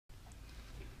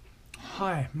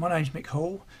Hi, my name's Mick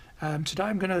Hall. Today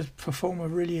I'm going to perform a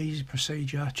really easy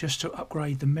procedure just to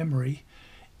upgrade the memory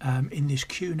in this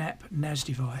Qnap NAS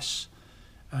device.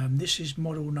 This is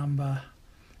model number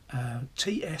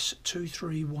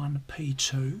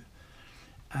TS-231P2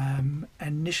 and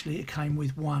initially it came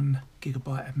with 1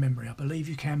 GB of memory. I believe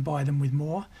you can buy them with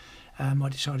more. I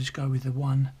decided to go with the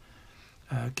 1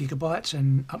 GB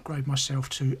and upgrade myself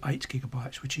to 8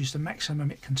 GB, which is the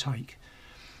maximum it can take.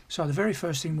 So the very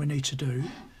first thing we need to do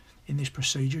in this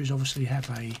procedure is obviously have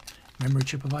a memory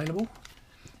chip available,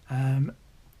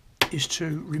 is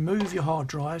to remove your hard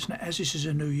drives. Now, as this is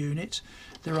a new unit,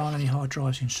 there aren't any hard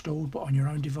drives installed, but on your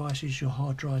own devices your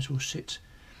hard drives will sit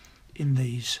in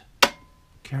these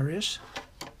carriers.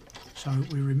 So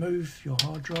we remove your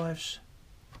hard drives,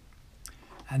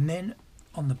 and then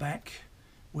on the back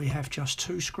we have just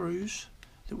 2 screws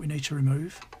that we need to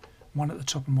remove, one at the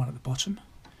top and one at the bottom.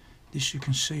 This you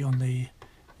can see on it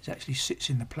actually sits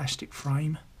in the plastic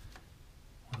frame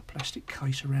or the plastic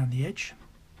case around the edge,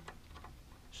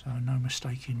 so no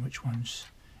mistaking which ones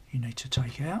you need to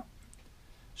take out.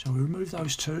 So we remove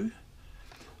those 2.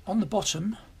 On the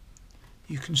bottom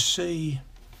you can see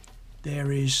there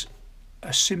is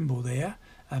a symbol there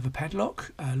of a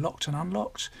padlock, locked and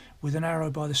unlocked, with an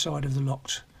arrow by the side of the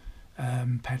locked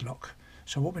padlock.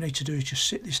 So what we need to do is just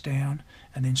sit this down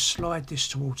and then slide this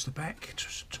towards the back,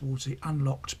 towards the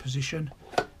unlocked position.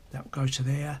 That will go to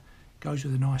there, goes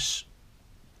with a nice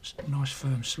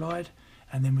firm slide,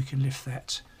 and then we can lift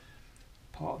that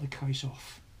part of the case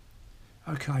off.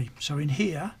 Okay, so in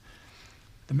here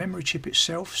the memory chip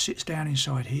itself sits down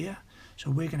inside here, so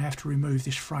we're going to have to remove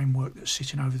this framework that's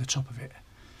sitting over the top of it.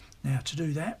 Now to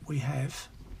do that we have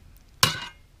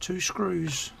 2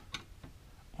 screws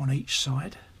on each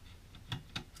side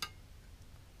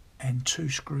and 2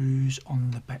 screws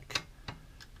on the back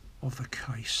of the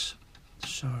case.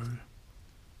 So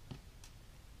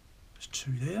there's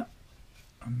 2 there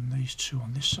and these 2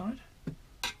 on this side.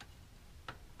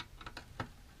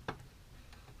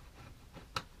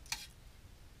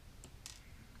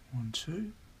 One,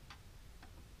 2.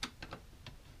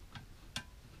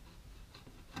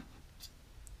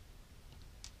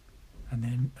 And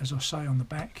then, as I say, on the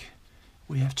back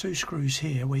we have 2 screws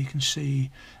here where you can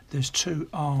see there's 2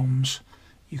 arms.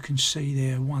 You can see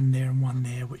there, one there and one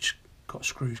there, which got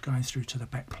screws going through to the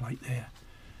back plate there.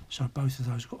 So both of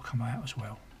those have got to come out as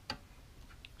well.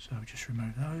 So just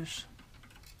remove those.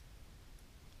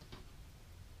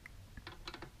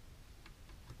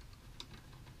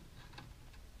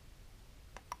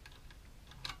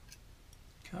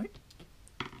 Okay,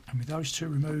 and with those 2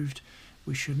 removed,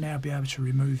 we should now be able to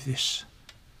remove this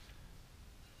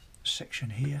section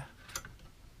here,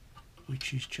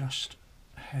 which is just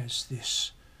has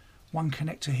this one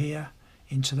connector here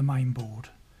into the main board,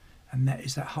 and that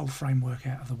is that whole framework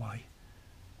out of the way.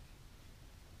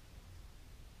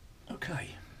 Okay,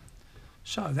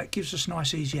 so that gives us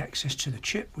nice easy access to the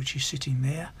chip, which is sitting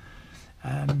there.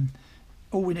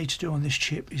 All we need to do on this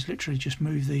chip is literally just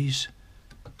move these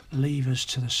levers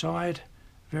to the side,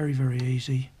 very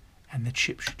easy, and the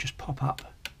chip should just pop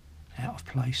up out of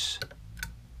place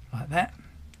like that.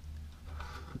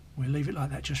 We'll leave it like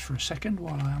that just for a second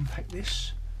while I unpack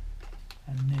this,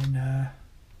 and then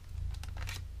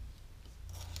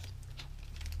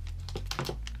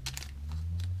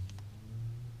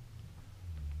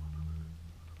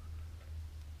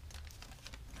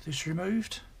this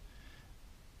removed.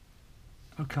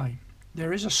 Okay,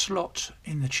 there is a slot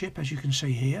in the chip, as you can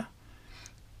see here.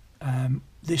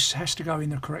 This has to go in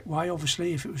the correct way.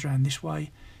 Obviously if it was around this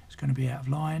way it's going to be out of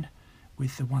line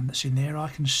with the one that's in there. I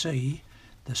can see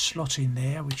the slot in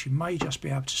there, which you may just be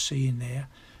able to see in there,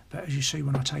 but as you see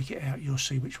when I take it out you'll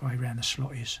see which way around the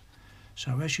slot is.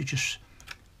 So as you just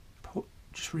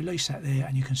release that there,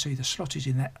 and you can see the slot is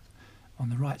in that on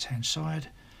the right hand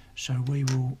side. So we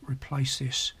will replace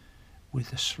this with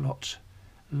the slot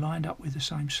lined up with the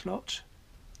same slot.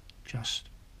 Just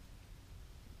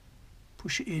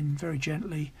push it in very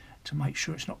gently to make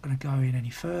sure it's not going to go in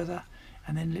any further,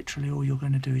 and then literally all you're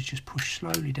going to do is just push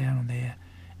slowly down on there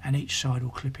and each side will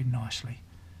clip in nicely,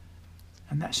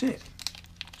 and that's it.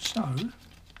 So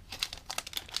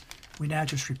we now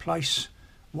just replace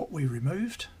what we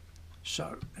removed.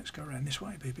 So let's go around this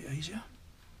way, it'll be a bit easier.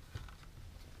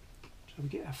 So we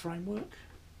get our framework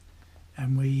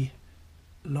and we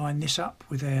line this up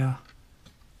with our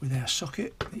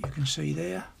socket that you can see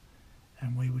there,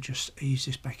 and we will just ease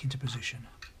this back into position.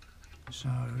 So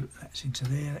that's into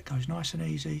there, that goes nice and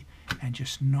easy, and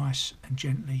just nice and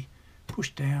gently push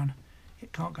down.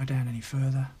 It can't go down any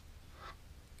further,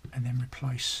 and then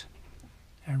replace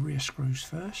our rear screws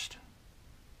first.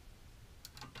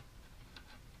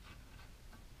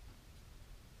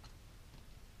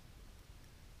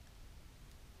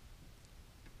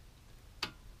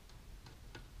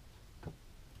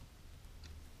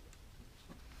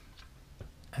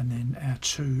 and then our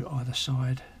 2 either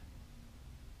side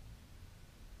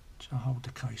to hold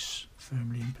the case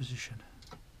firmly in position.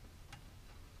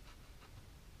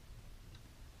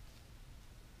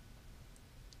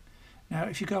 Now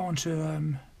if you go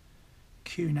onto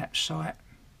Qnap's site,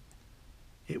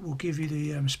 it will give you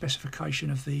the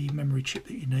specification of the memory chip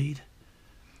that you need.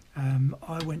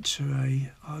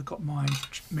 I got my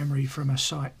memory from a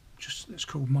site that's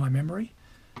called My Memory.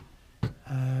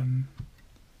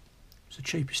 It's the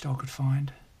cheapest I could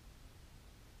find,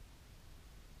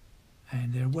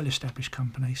 and they're a well-established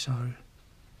company, so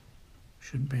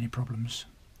shouldn't be any problems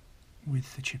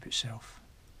with the chip itself.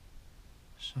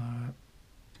 So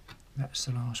that's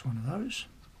the last one of those.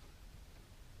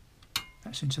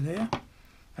 That's into there,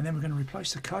 and then we're going to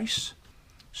replace the case.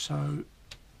 So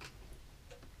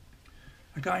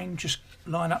again, just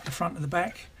line up the front and the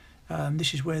back.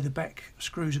 This is where the back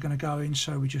screws are going to go in,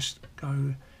 so we just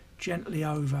go gently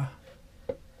over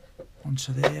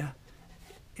onto there.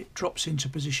 It drops into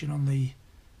position on the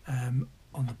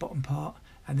bottom part,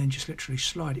 and then just literally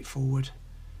slide it forward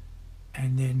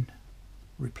and then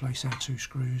replace our 2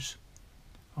 screws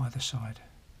either side.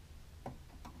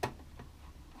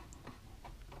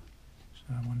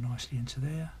 So one nicely into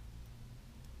there.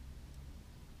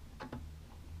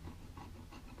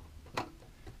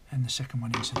 And the second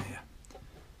one into there,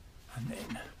 and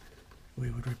then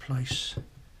we would replace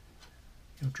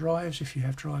your drives if you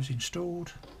have drives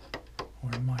installed,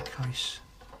 or in my case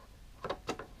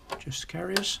just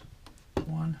carriers.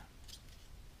 1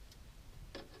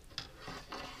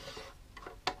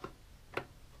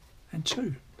 and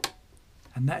 2,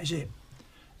 and that is it.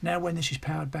 Now when this is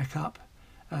powered back up,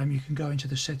 you can go into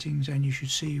the settings, and you should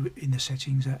see in the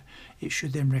settings that it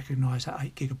should then recognise that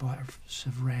 8 GB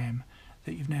of RAM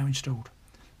that you've now installed.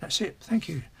 That's it. Thank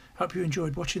you. Hope you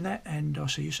enjoyed watching that, and I'll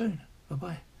see you soon. Bye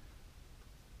bye.